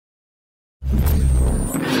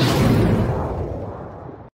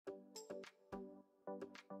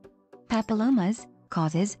Papillomas,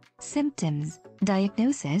 causes, symptoms,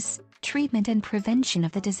 diagnosis, treatment and prevention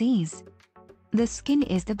of the disease. The skin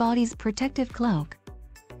is the body's protective cloak.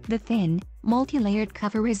 The thin, multi-layered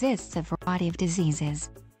cover resists a variety of diseases.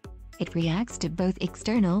 It reacts to both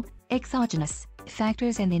external, exogenous,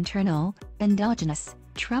 factors and internal, endogenous,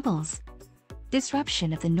 troubles.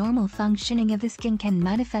 Disruption of the normal functioning of the skin can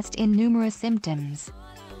manifest in numerous symptoms.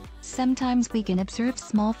 Sometimes we can observe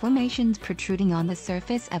small formations protruding on the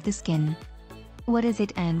surface of the skin. What is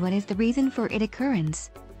it and what is the reason for its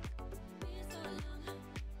occurrence?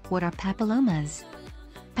 What are papillomas?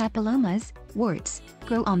 Papillomas, warts,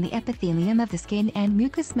 grow on the epithelium of the skin and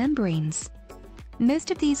mucous membranes.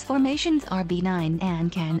 Most of these formations are benign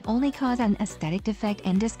and can only cause an aesthetic defect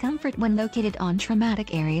and discomfort when located on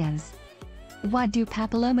traumatic areas. Why do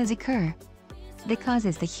papillomas occur? The cause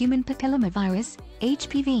is the human papillomavirus,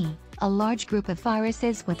 HPV, a large group of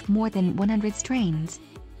viruses with more than 100 strains.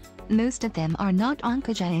 Most of them are not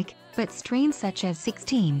oncogenic, but strains such as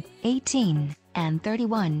 16, 18, and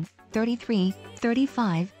 31, 33,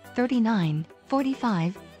 35, 39,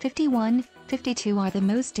 45, 51, 52 are the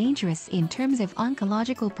most dangerous in terms of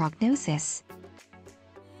oncological prognosis.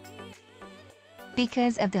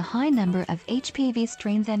 Because of the high number of HPV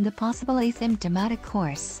strains and the possible asymptomatic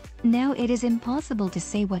course, now it is impossible to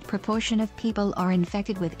say what proportion of people are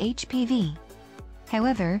infected with HPV.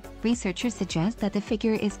 However, researchers suggest that the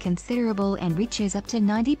figure is considerable and reaches up to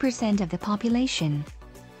 90% of the population.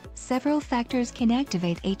 Several factors can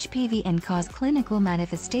activate HPV and cause clinical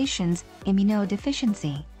manifestations: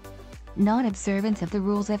 immunodeficiency, non-observance of the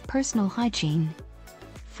rules of personal hygiene,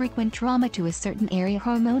 frequent trauma to a certain area,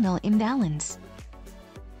 hormonal imbalance.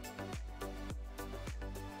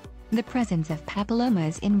 The presence of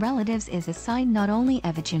papillomas in relatives is a sign not only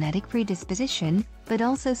of a genetic predisposition, but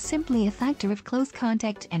also simply a factor of close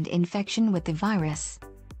contact and infection with the virus.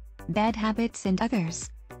 Bad habits and others.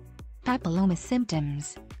 Papilloma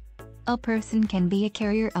symptoms. A person can be a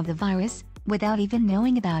carrier of the virus without even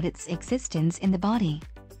knowing about its existence in the body.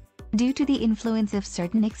 Due to the influence of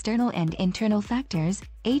certain external and internal factors,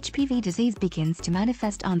 HPV disease begins to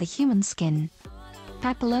manifest on the human skin.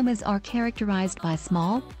 Papillomas are characterized by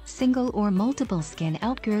small, single or multiple skin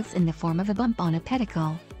outgrowths in the form of a bump on a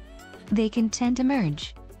pedicle. They can tend to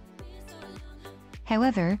merge.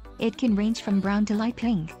 However, it can range from brown to light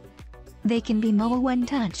pink. They can be mobile when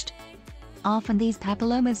touched. Often these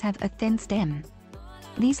papillomas have a thin stem.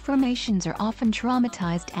 These formations are often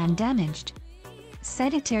traumatized and damaged.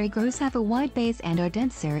 Sedentary growths have a wide base and are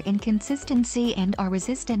denser in consistency and are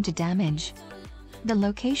resistant to damage. The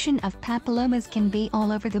location of papillomas can be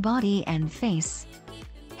all over the body and face.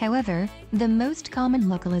 However, the most common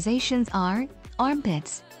localizations are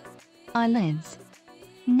armpits, eyelids,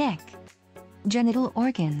 neck, genital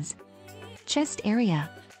organs, chest area.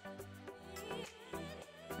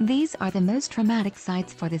 These are the most traumatic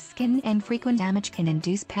sites for the skin, and frequent damage can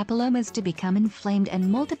induce papillomas to become inflamed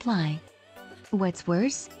and multiply. What's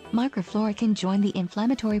worse, microflora can join the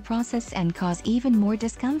inflammatory process and cause even more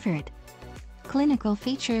discomfort. Clinical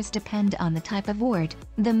features depend on the type of wart,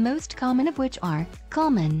 the most common of which are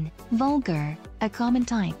common, vulgar, a common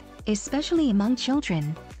type, especially among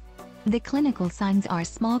children. The clinical signs are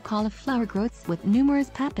small cauliflower growths with numerous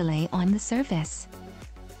papillae on the surface.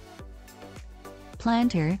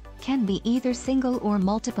 Plantar can be either single or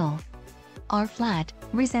multiple. Are flat,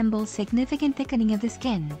 resemble significant thickening of the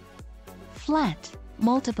skin. Flat,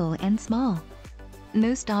 multiple and small.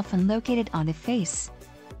 Most often located on the face.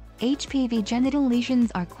 HPV genital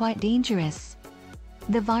lesions are quite dangerous.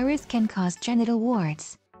 The virus can cause genital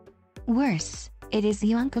warts. Worse, it is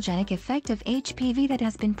the oncogenic effect of HPV that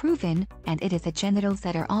has been proven, and it is the genitals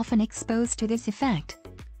that are often exposed to this effect.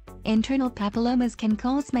 Internal papillomas can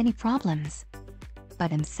cause many problems. By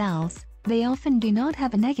themselves, they often do not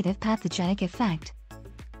have a negative pathogenic effect.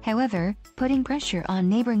 However, putting pressure on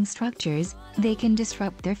neighboring structures, they can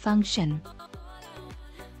disrupt their function.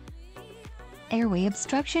 Airway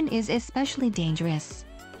obstruction is especially dangerous.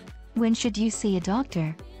 When should you see a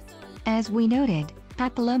doctor? As we noted,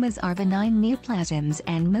 papillomas are benign neoplasms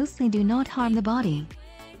and mostly do not harm the body.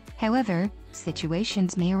 However,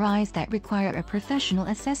 situations may arise that require a professional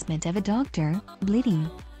assessment of a doctor: bleeding,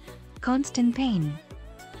 constant pain,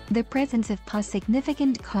 the presence of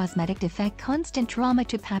significant cosmetic defect, constant trauma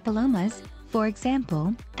to papillomas, for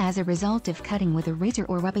example, as a result of cutting with a razor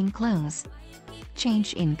or rubbing clothes,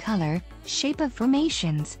 change in color, shape of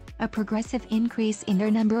formations, a progressive increase in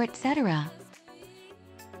their number, etc.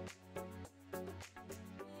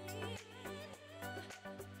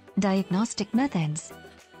 Diagnostic methods.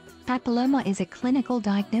 Papilloma is a clinical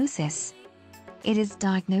diagnosis. It is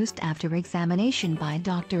diagnosed after examination by a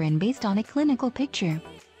doctor and based on a clinical picture.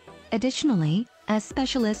 Additionally, a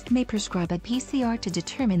specialist may prescribe a PCR to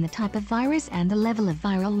determine the type of virus and the level of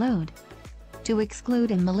viral load. To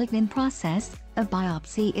exclude a malignant process, a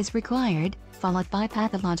biopsy is required, followed by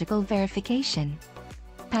pathological verification.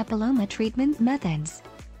 Papilloma treatment methods.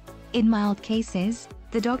 In mild cases,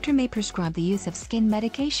 the doctor may prescribe the use of skin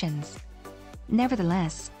medications.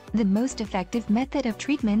 Nevertheless, the most effective method of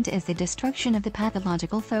treatment is the destruction of the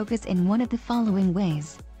pathological focus in one of the following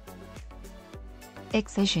ways.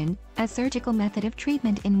 Excision, a surgical method of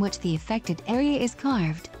treatment in which the affected area is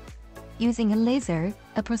carved. Using a laser,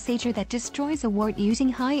 a procedure that destroys a wart using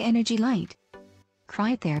high-energy light.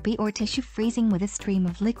 Cryotherapy or tissue freezing with a stream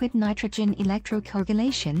of liquid nitrogen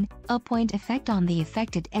electrocoagulation, a point effect on the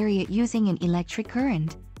affected area using an electric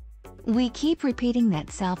current. We keep repeating that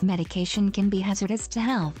self-medication can be hazardous to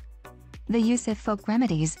health. The use of folk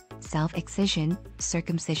remedies, self-excision,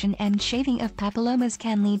 circumcision and shaving of papillomas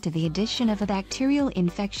can lead to the addition of a bacterial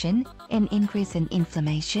infection, an increase in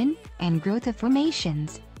inflammation, and growth of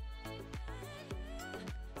formations.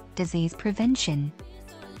 Disease prevention.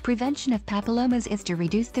 Prevention of papillomas is to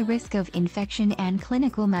reduce the risk of infection and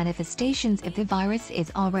clinical manifestations if the virus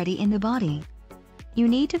is already in the body. You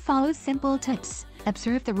need to follow simple tips,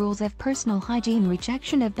 observe the rules of personal hygiene,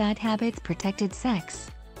 rejection of bad habits, protected sex.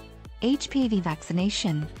 HPV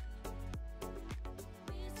vaccination.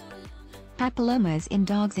 Papillomas in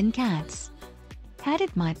dogs and cats. How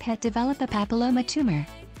did my pet develop a papilloma tumor?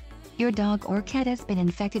 Your dog or cat has been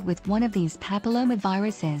infected with one of these papilloma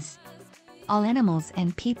viruses. All animals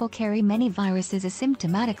and people carry many viruses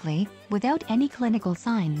asymptomatically, without any clinical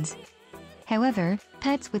signs. However,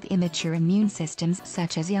 pets with immature immune systems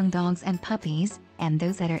such as young dogs and puppies, and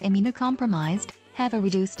those that are immunocompromised, have a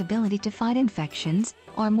reduced ability to fight infections,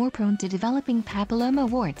 are more prone to developing papilloma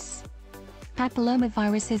warts. Papilloma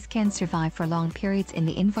viruses can survive for long periods in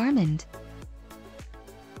the environment.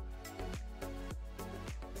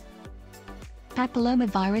 Papilloma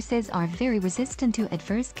viruses are very resistant to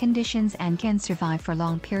adverse conditions and can survive for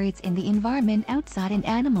long periods in the environment outside an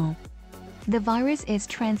animal. The virus is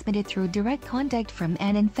transmitted through direct contact from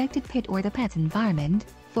an infected pet or the pet's environment,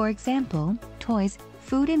 for example, toys,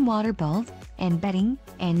 food and water bowls, and bedding,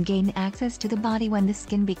 and gain access to the body when the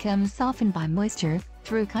skin becomes softened by moisture,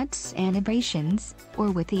 through cuts and abrasions, or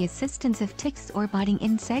with the assistance of ticks or biting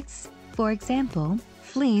insects, for example,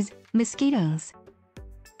 fleas, mosquitoes.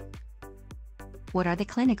 What are the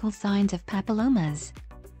clinical signs of papillomas?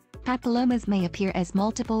 Papillomas may appear as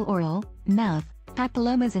multiple oral, mouth,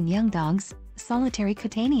 papillomas in young dogs, solitary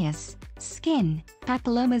cutaneous, skin,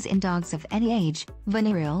 papillomas in dogs of any age,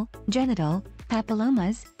 venereal, genital,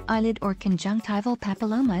 papillomas, eyelid or conjunctival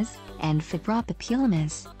papillomas, and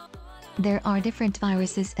fibropapillomas. There are different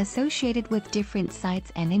viruses associated with different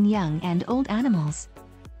sites and in young and old animals.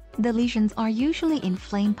 The lesions are usually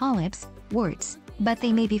inflamed polyps, warts, but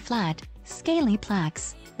they may be flat, scaly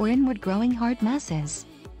plaques, or inward-growing hard masses.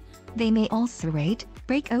 They may ulcerate,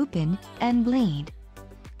 break open, and bleed.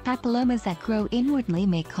 Papillomas that grow inwardly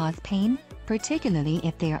may cause pain, particularly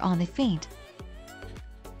if they are on the feet.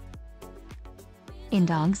 In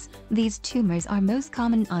dogs, these tumors are most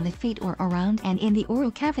common on the feet or around and in the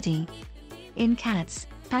oral cavity. In cats,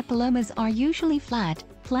 papillomas are usually flat,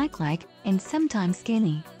 plaque-like, and sometimes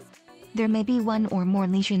scaly. There may be one or more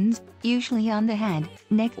lesions, usually on the head,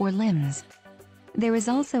 neck or limbs. There is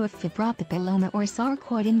also a fibropapilloma or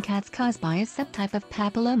sarcoid in cats caused by a subtype of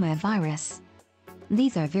papilloma virus.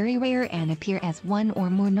 These are very rare and appear as one or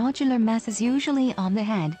more nodular masses usually on the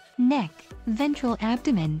head, neck, ventral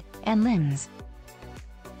abdomen, and limbs.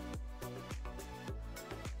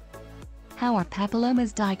 How are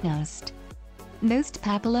papillomas diagnosed? Most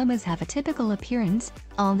papillomas have a typical appearance,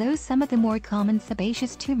 although some of the more common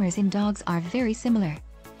sebaceous tumors in dogs are very similar.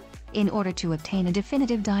 In order to obtain a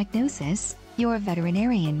definitive diagnosis, your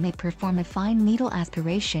veterinarian may perform a fine needle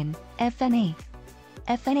aspiration, FNA.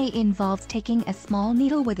 FNA involves taking a small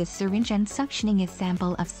needle with a syringe and suctioning a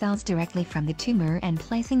sample of cells directly from the tumor and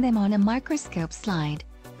placing them on a microscope slide.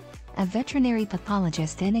 A veterinary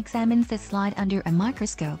pathologist then examines the slide under a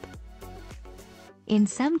microscope. In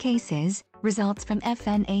some cases, results from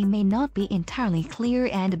FNA may not be entirely clear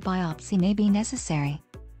and a biopsy may be necessary.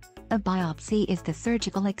 A biopsy is the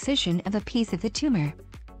surgical excision of a piece of the tumor.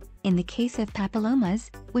 In the case of papillomas,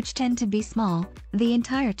 which tend to be small, the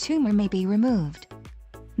entire tumor may be removed.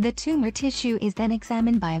 The tumor tissue is then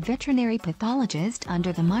examined by a veterinary pathologist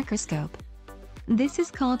under the microscope. This is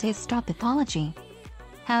called histopathology.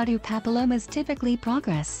 How do papillomas typically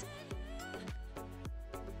progress?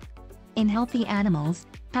 In healthy animals,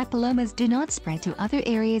 Papillomas do not spread to other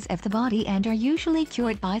areas of the body and are usually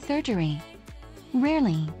cured by surgery.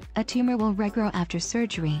 Rarely, a tumor will regrow after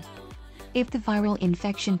surgery. If the viral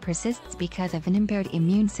infection persists because of an impaired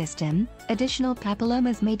immune system, additional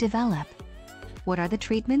papillomas may develop. What are the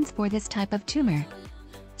treatments for this type of tumor?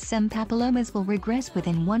 Some papillomas will regress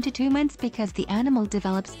within 1 to 2 months because the animal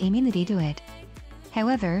develops immunity to it.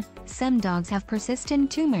 However, some dogs have persistent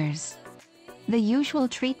tumors. The usual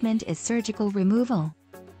treatment is surgical removal.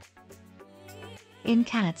 In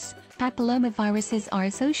cats, papillomaviruses are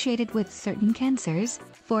associated with certain cancers,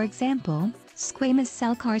 for example, squamous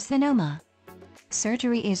cell carcinoma.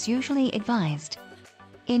 Surgery is usually advised.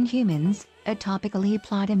 In humans, a topically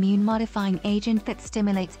applied immune-modifying agent that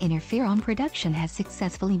stimulates interferon production has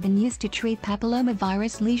successfully been used to treat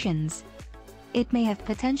papillomavirus lesions. It may have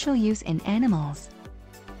potential use in animals.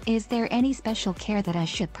 Is there any special care that I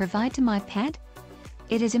should provide to my pet?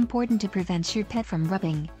 It is important to prevent your pet from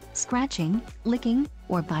rubbing, scratching, licking,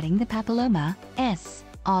 or biting the papilloma,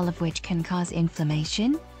 all of which can cause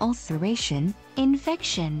inflammation, ulceration,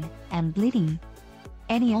 infection, and bleeding.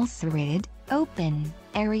 Any ulcerated, open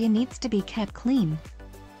area needs to be kept clean.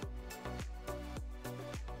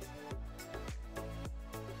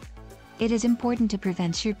 It is important to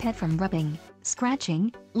prevent your pet from rubbing,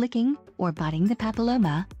 scratching, licking, or biting the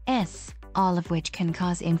papilloma, all of which can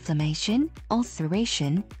cause inflammation,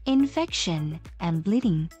 ulceration, infection, and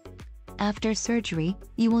bleeding. After surgery,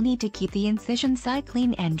 you will need to keep the incision site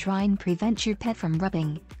clean and dry and prevent your pet from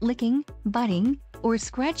rubbing, licking, biting, or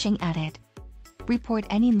scratching at it. Report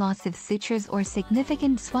any loss of sutures or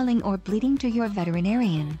significant swelling or bleeding to your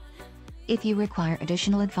veterinarian. If you require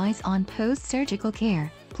additional advice on post-surgical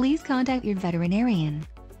care, please contact your veterinarian.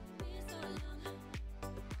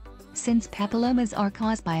 Since papillomas are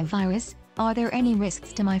caused by a virus, are there any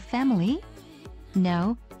risks to my family?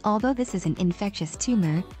 No. Although this is an infectious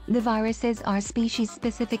tumor, the viruses are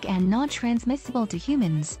species-specific and not transmissible to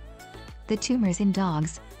humans. The tumors in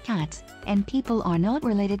dogs, cats, and people are not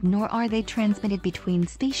related, nor are they transmitted between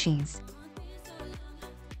species.